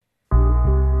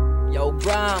Yo,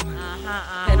 Grime,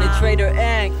 Penetrator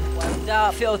Inc. What's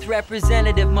up? Filth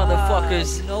representative,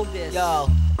 motherfuckers. Know this. Yo,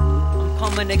 I'm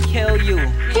coming to kill you.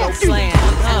 Yo, slam.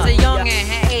 As a youngin',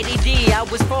 had ADD, I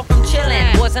was far from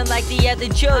chillin'. Wasn't like the other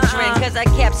children, cause I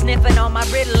kept sniffing on my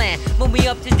Ritalin. Move me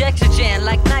up to Dextrogen,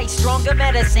 like nice, stronger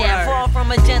medicine. Far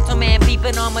from a gentleman,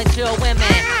 peeping on mature women.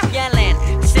 Yelling,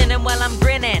 sinning while I'm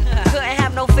grinning. Couldn't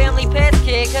have no family pets,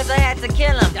 kid, cause I had to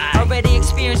kill him. Already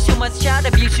experienced too much child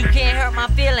abuse, you can't hurt my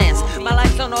feelings. My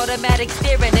life's on automatic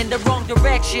steering in the wrong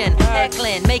direction.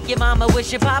 Heckling, make your mama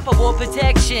wish your papa wore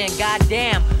protection.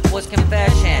 Goddamn, what's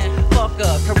confession? Fuck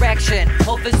up, correction,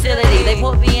 whole facility. They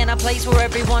put me in a place where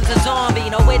everyone's a zombie.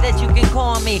 No way that you can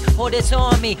call me or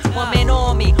disown me. Woman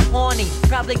on me, horny.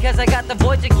 Probably cause I got the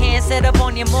voice you can't set up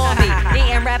on your mommy.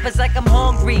 Eating rappers like I'm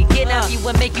hungry. Kidnap you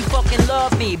and make you fucking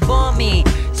love me. Bum me.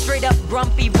 Straight up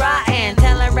grumpy, rotten.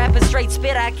 Telling rappers straight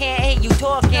spit, I can't hear you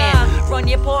talking. Run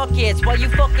your pockets while you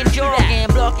fucking jogging.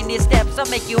 Blocking your steps, I'll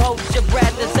make you hold your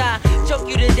breath as I choke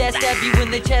you to death. Stab you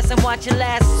in the chest and watch your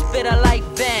last spit a life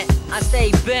vent.